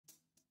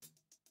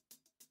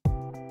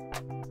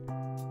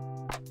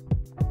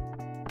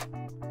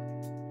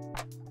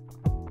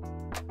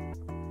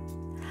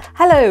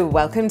Hello,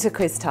 welcome to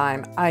Quiz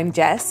Time. I'm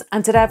Jess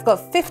and today I've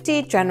got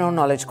 50 general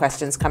knowledge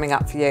questions coming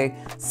up for you.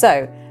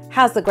 So,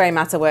 how's the grey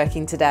matter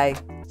working today?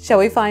 Shall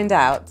we find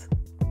out?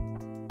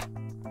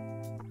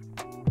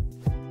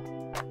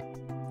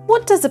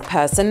 What does a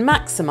person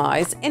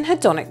maximise in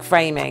hedonic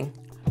framing?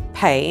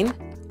 Pain,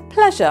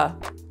 pleasure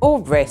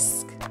or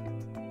risk?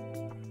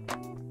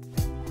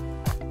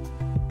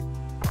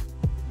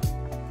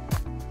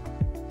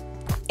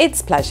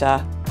 It's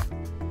pleasure.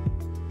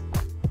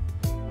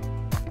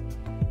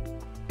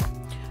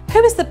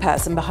 Who is the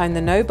person behind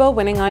the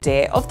Nobel-winning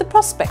idea of the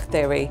prospect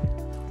theory?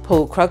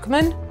 Paul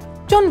Krugman,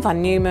 John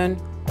van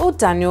Neumann or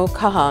Daniel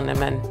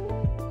Kahneman?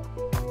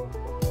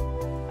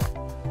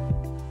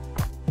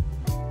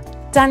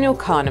 Daniel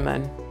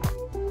Kahneman.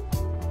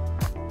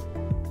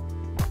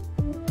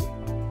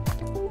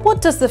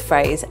 What does the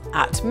phrase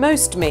 "at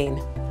most"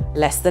 mean?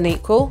 Less than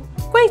equal,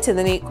 greater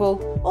than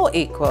equal or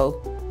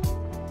equal?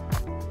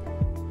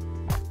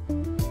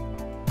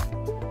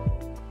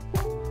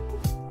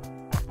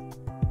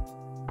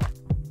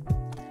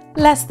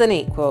 Less than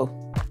equal.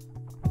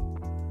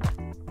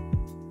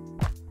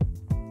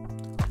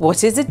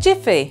 What is a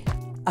jiffy?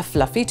 A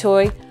fluffy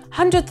toy,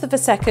 hundredth of a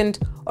second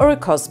or a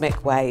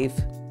cosmic wave?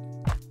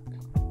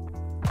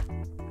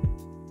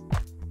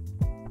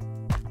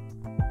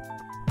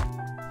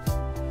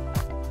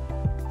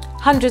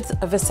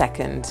 Hundredth of a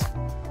second.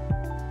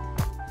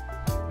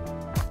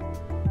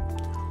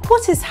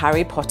 What is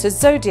Harry Potter's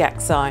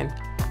zodiac sign?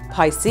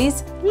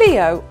 Pisces,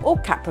 Leo or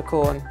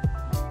Capricorn?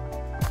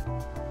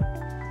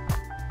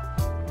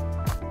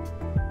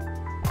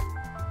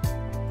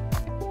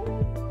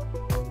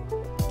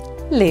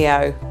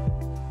 Leo.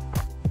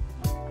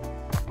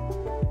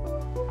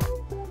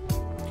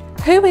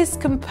 Who is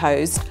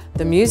composed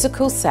the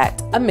musical set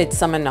A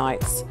Midsummer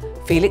Night's?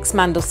 Felix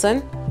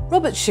Mendelssohn,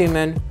 Robert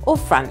Schumann or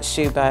Franz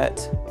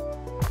Schubert?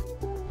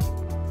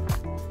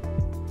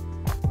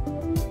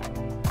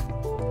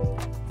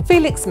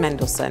 Felix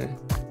Mendelssohn.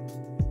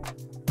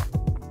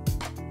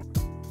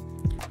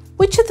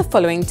 Which of the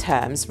following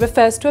terms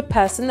refers to a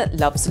person that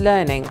loves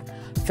learning?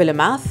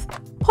 Philomath,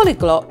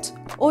 polyglot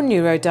or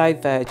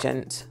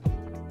neurodivergent?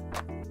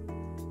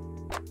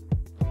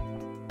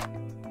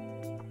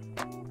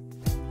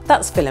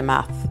 That's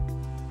Philomath.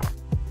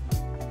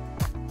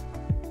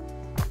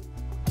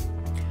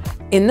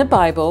 In the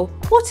Bible,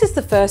 what is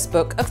the first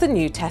book of the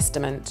New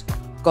Testament?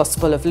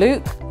 Gospel of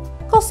Luke,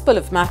 Gospel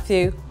of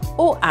Matthew,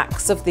 or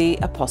Acts of the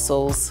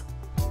Apostles?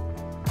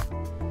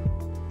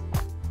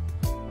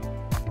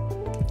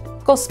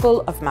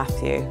 Gospel of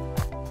Matthew.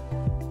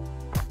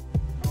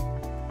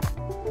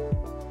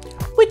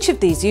 Which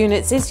of these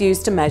units is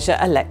used to measure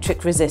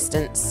electric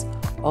resistance?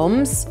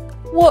 Ohms,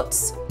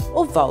 watts,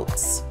 or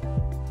volts?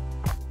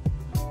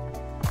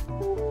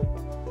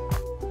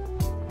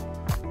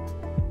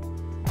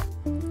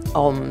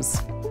 Ohms.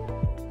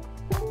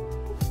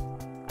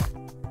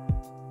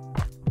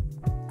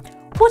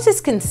 What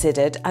is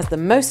considered as the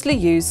mostly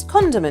used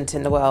condiment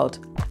in the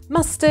world?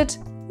 Mustard,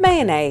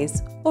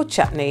 mayonnaise or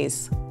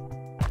chutneys?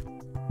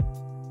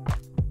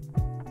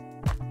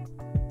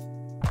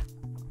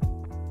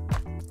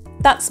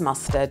 That's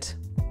mustard.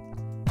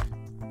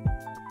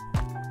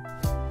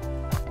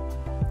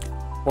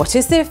 What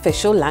is the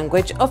official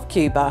language of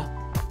Cuba?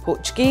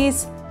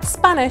 Portuguese,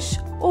 Spanish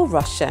or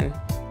Russian?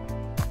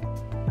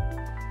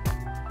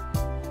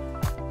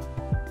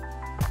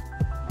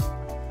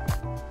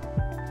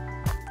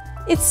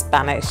 It's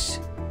Spanish.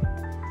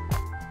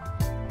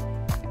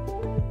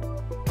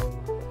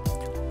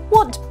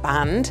 What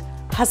band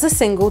has a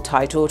single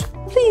titled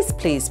Please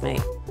Please Me?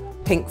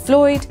 Pink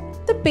Floyd,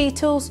 The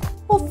Beatles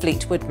or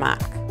Fleetwood Mac?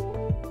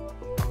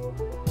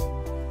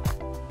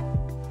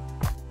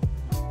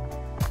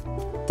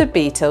 The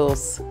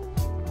Beatles.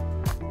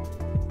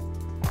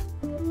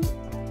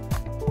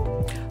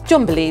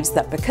 John believes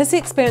that because he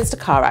experienced a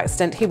car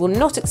accident, he will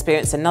not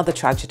experience another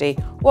tragedy.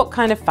 What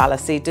kind of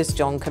fallacy does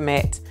John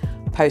commit?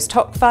 Post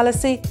hoc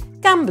fallacy,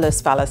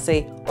 gambler's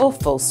fallacy, or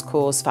false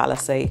cause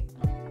fallacy?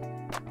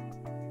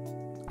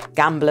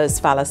 Gambler's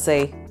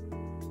fallacy.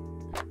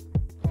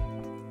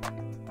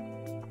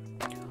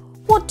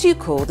 What do you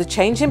call the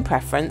change in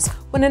preference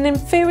when an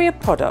inferior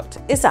product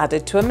is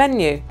added to a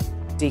menu?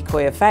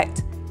 Decoy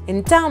effect,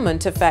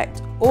 endowment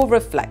effect, or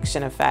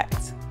reflection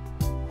effect?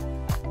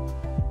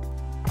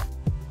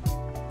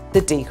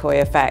 The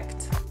decoy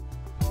effect.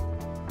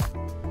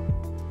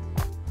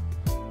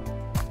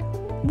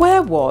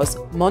 Where was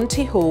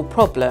Monty Hall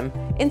Problem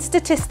in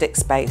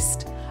statistics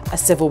based? A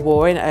civil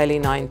war in early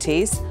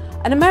 90s,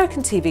 an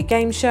American TV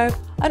game show,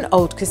 an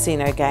old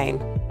casino game?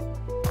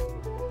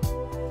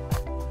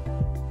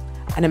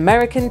 An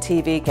American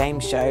TV game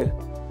show.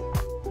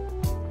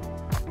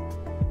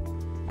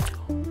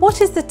 What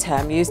is the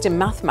term used in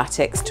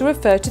mathematics to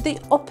refer to the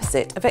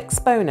opposite of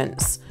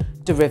exponents?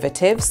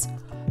 Derivatives,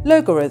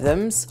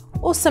 logarithms,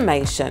 or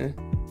summation?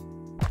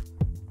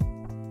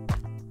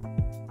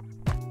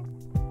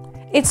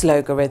 It's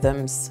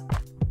logarithms.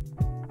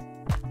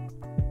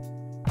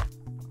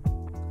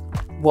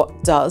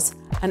 What does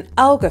an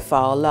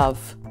algophile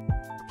love?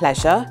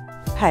 Pleasure,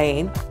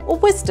 pain, or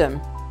wisdom?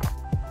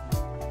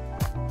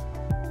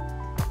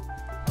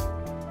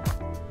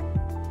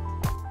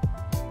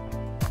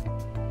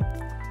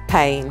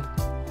 Pain.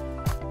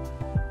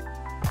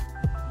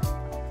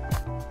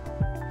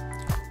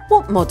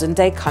 What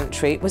modern-day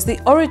country was the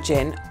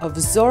origin of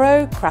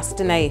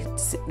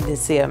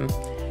Zoroastrianism?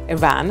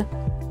 Iran,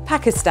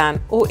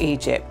 Pakistan, or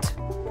Egypt?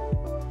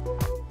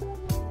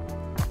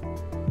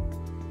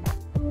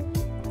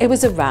 It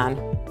was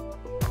Iran.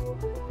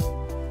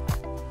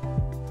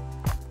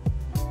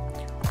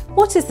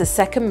 What is the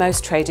second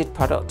most traded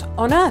product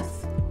on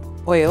Earth?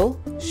 Oil,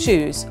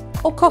 shoes,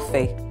 or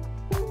coffee?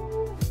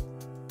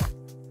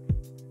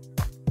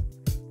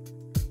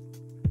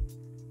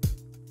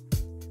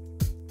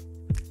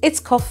 It's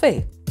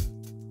coffee.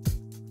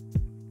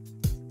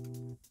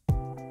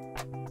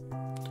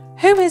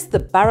 Who is the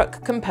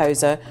Baroque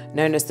composer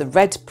known as the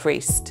Red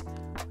Priest?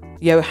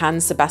 Johann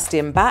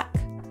Sebastian Bach,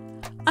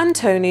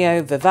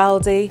 Antonio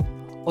Vivaldi,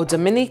 or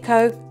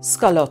Domenico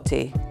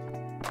Scarlatti?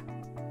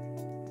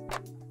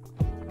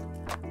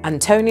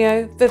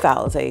 Antonio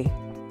Vivaldi.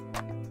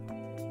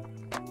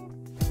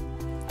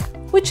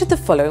 Which of the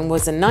following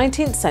was a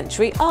 19th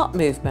century art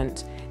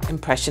movement?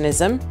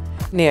 Impressionism,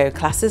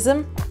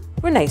 Neoclassicism,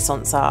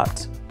 Renaissance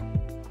art?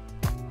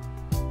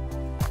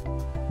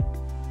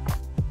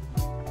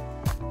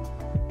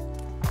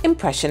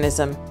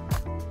 Impressionism.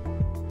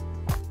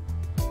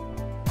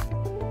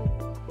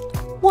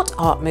 What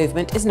art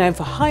movement is known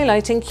for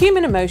highlighting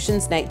human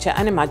emotions, nature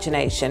and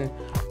imagination?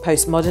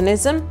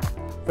 Postmodernism,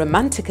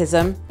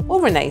 Romanticism,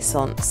 or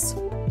Renaissance?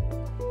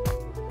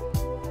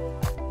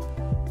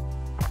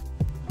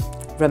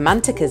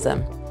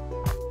 Romanticism.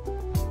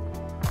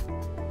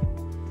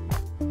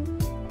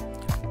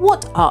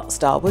 What art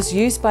style was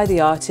used by the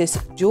artist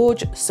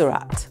George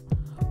Seurat?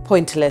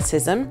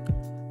 Pointillism,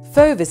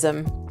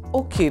 Fauvism,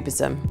 or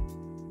Cubism?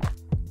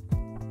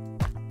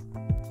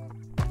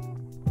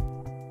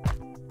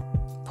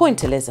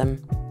 Pointillism.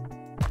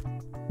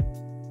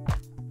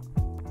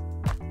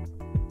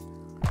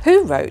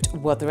 Who wrote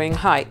Wuthering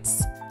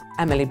Heights?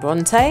 Emily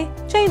Bronte,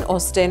 Jane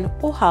Austen,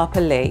 or Harper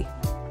Lee?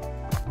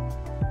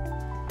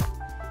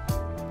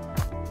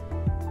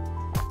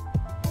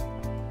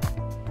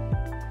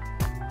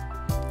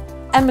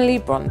 Emily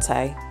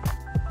Bronte.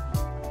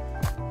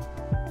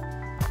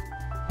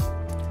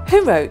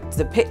 Who wrote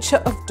The Picture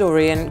of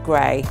Dorian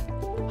Gray?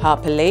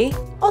 Harper Lee,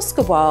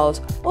 Oscar Wilde,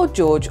 or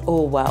George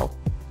Orwell?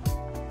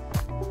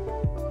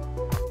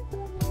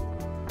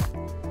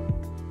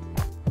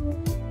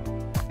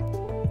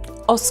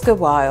 Oscar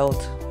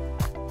Wilde.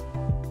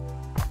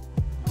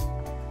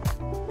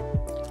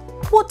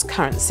 What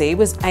currency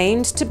was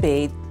aimed to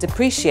be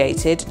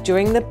depreciated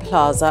during the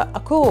Plaza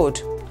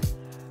Accord?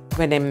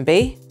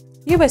 Renminbi,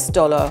 US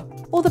dollar,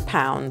 or the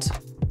pound?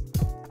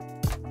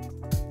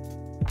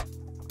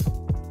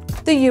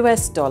 The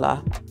US dollar.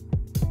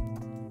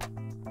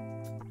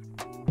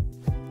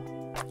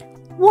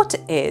 What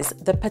is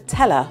the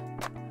patella?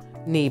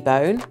 Knee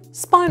bone,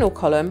 spinal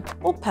column,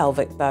 or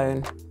pelvic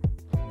bone?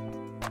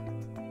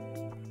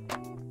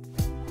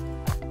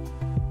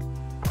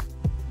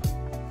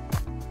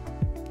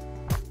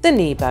 The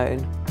knee bone.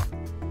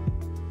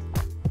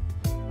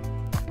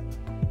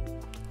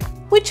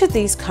 Which of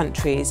these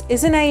countries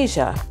is in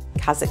Asia?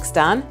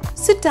 Kazakhstan,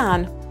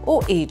 Sudan,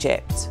 or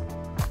Egypt?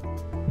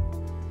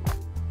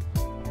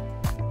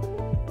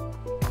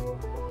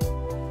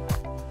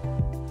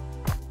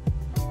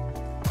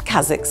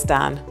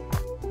 Kazakhstan.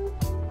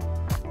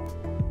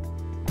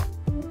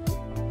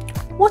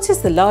 What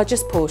is the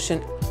largest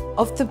portion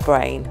of the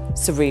brain?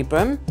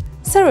 Cerebrum,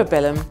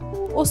 cerebellum,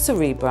 or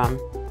cerebrum?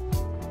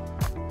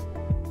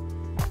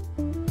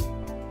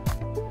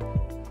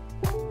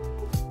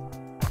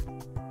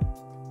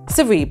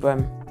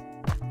 Cerebrum.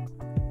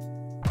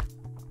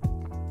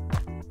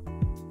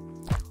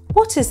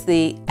 What is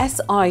the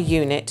SI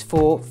unit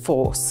for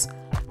force?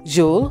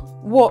 Joule,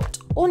 watt,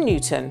 or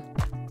Newton?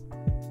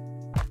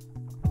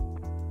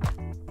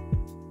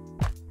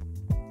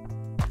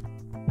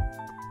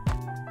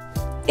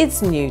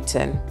 It's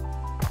Newton.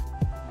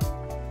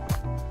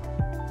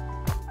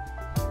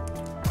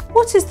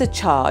 What is the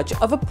charge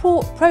of a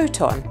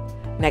proton?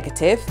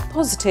 Negative,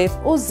 positive,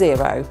 or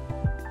zero?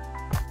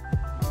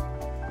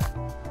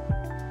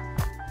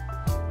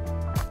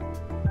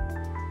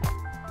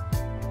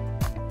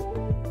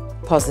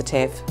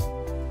 Positive.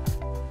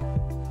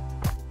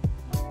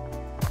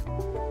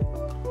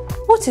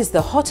 What is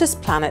the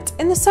hottest planet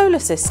in the solar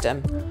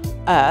system?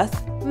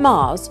 Earth,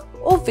 Mars,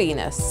 or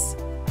Venus?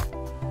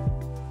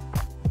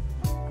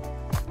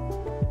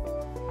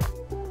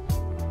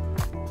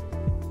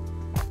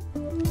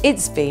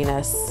 It's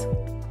Venus.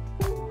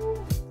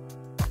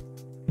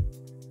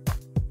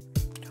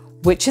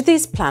 Which of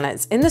these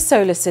planets in the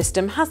solar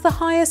system has the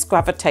highest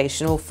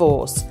gravitational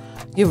force?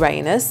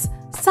 Uranus,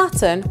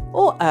 Saturn,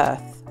 or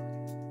Earth?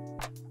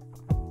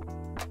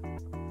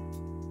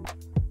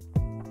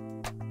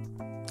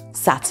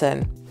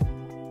 Saturn.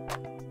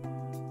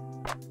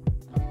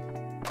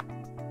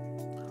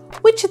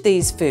 Which of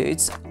these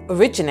foods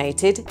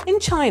originated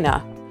in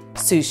China?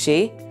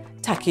 Sushi,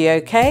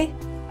 Takoyaki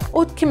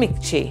or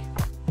kimchi?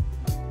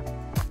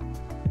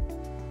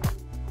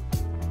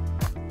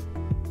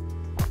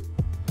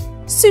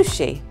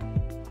 Sushi.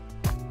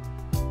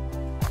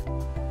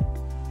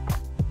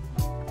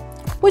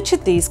 Which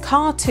of these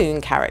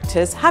cartoon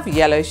characters have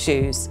yellow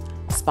shoes?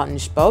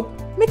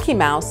 SpongeBob, Mickey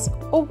Mouse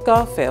or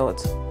Garfield?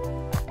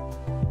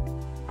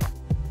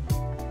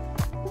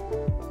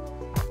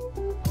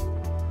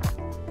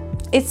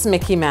 It's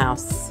Mickey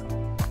Mouse.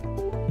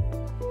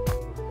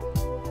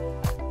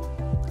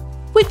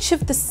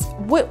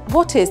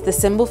 What is the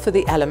symbol for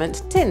the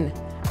element tin?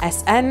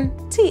 SN,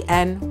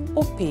 TN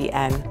or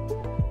PN?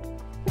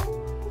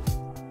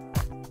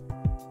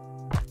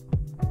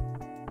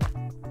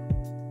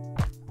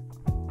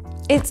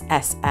 It's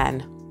SN.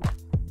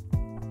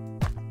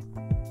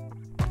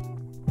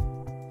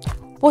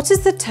 What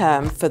is the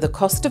term for the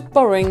cost of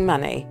borrowing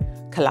money?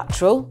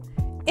 Collateral,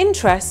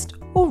 interest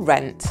or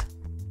rent?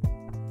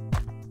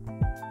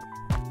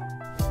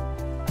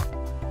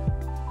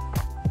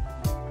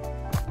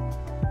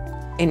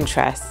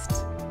 Interest.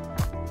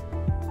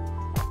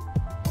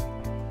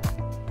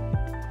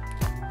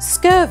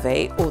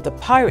 Scurvy, or the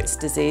pirate's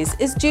disease,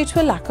 is due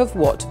to a lack of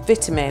what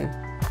vitamin?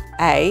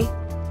 A,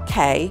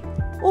 K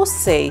or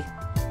C?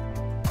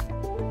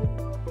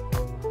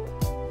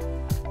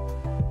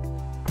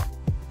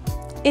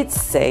 It's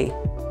C.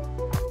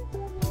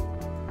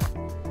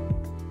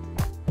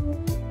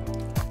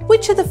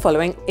 Which of the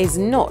following is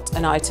not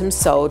an item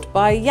sold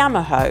by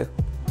Yamaha?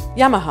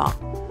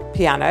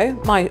 Piano,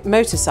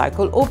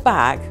 motorcycle or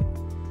bag?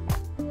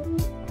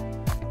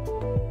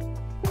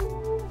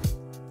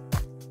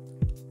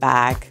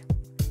 Bag.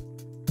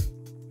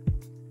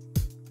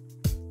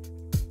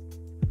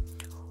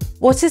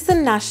 What is the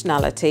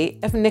nationality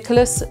of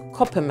Nicholas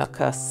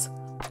Copernicus?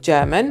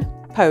 German,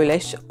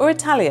 Polish or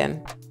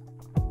Italian?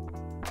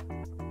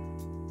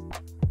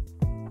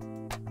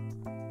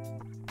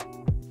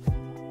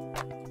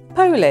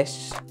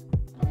 Polish.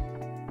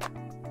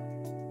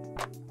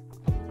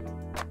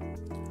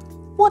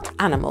 What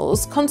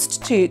animals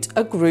constitute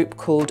a group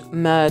called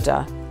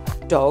murder?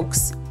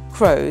 Dogs,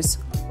 crows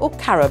or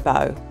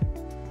caribou?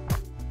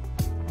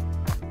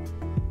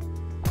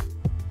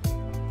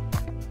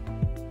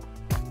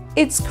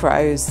 It's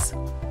crows.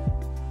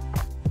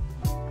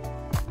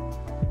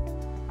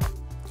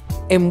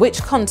 In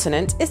which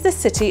continent is the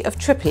city of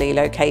Tripoli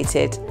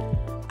located?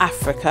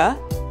 Africa,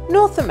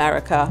 North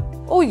America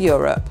or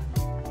Europe?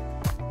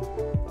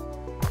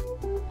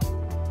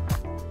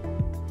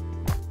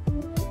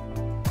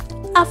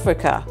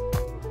 Africa.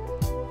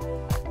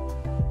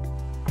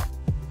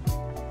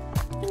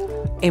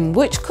 In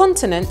which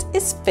continent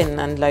is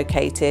Finland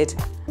located?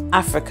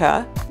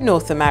 Africa,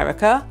 North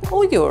America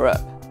or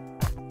Europe?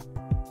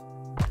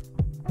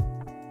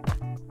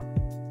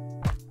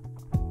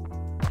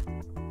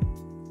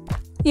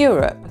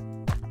 Europe.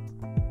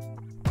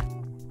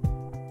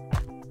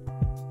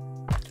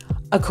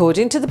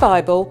 According to the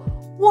Bible,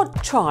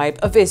 what tribe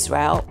of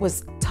Israel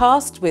was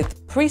tasked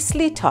with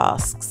priestly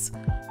tasks?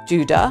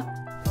 Judah,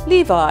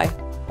 Levi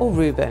or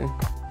Reuben?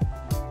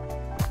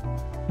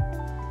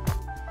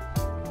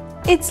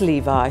 It's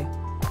Levi.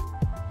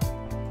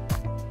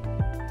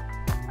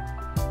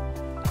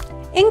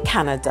 In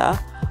Canada,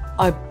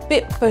 a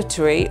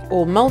biparty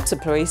or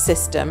multi-party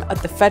system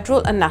at the federal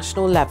and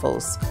national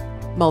levels.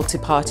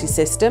 Multi-party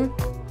system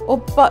or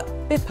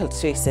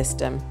biparty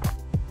system?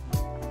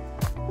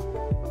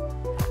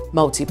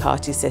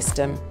 Multi-party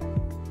system.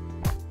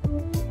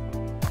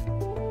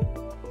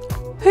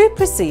 Who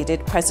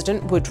preceded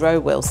President Woodrow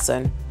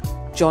Wilson?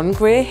 John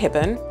Grier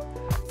Hibben,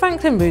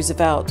 Franklin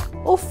Roosevelt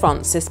or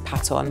Francis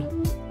Patton?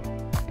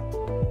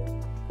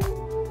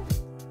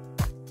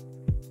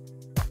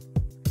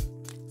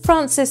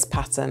 Francis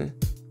Patton.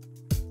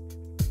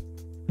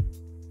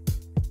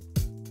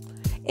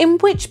 In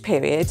which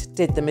period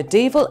did the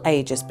medieval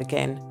ages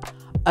begin?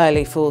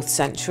 Early 4th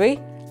century,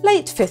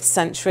 late 5th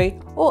century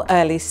or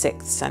early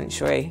 6th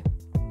century?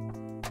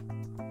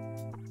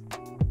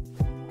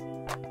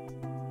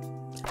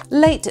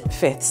 Late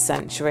 5th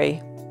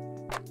century.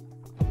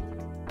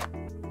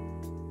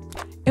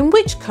 In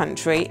which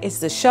country is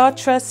the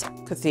Chartres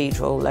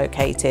Cathedral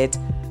located?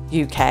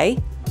 UK,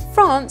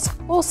 France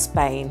or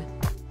Spain?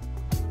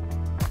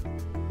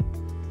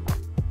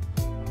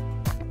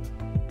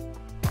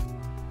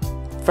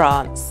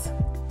 France.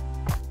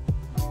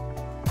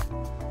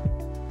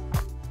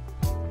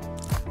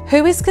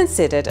 Who is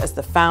considered as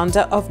the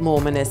founder of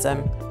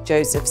Mormonism?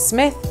 Joseph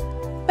Smith,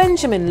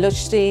 Benjamin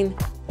Loewenstein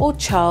or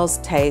Charles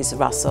Taze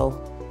Russell?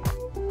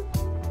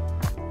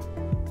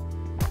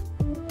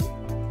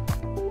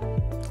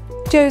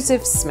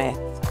 Joseph Smith.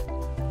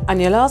 And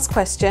your last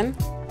question.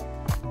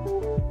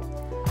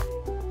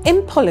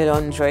 In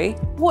polyandry,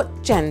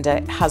 what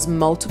gender has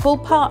multiple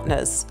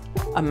partners?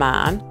 A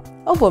man,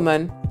 a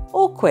woman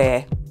or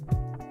queer?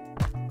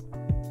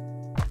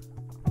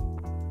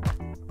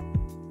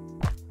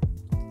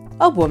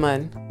 A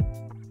woman.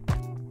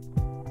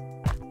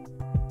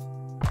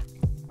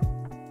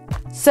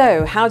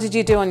 So, how did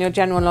you do on your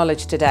general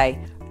knowledge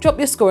today? Drop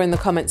your score in the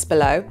comments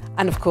below,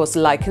 and of course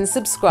like and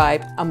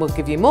subscribe, and we'll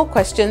give you more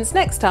questions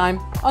next time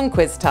on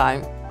Quiz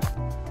Time.